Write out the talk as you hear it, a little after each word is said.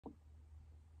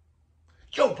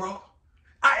Yo, bro,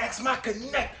 I asked my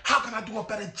connect, how can I do a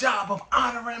better job of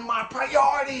honoring my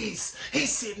priorities? He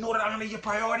said, in order to honor your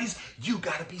priorities, you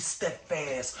gotta be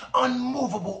steadfast,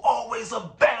 unmovable, always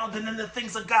abounding in the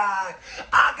things of God.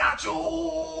 I got you.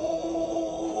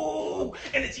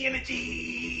 Energy.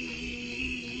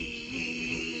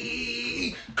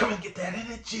 Come and get that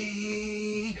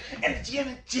energy.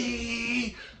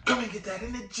 Energy. Come and get that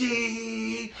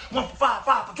energy. 1 for 5,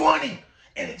 5 for 20.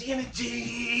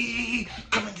 Energy.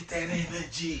 Come and get that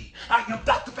energy. I am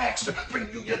Dr. Baxter,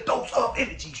 bringing you your dose of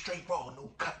energy. Straight raw, no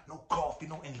cut, no coffee,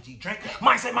 no energy drink.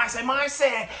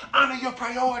 Mindset. Honor your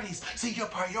priorities. See, your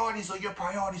priorities are your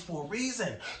priorities for a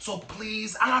reason. So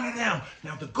please honor them.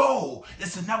 Now, the goal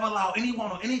is to never allow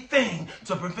anyone or anything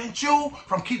to prevent you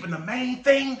from keeping the main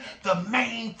thing,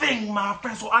 my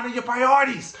friends. So honor your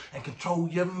priorities and control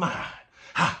your mind.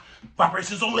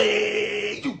 Vibrations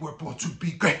only. You were born to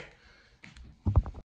be great.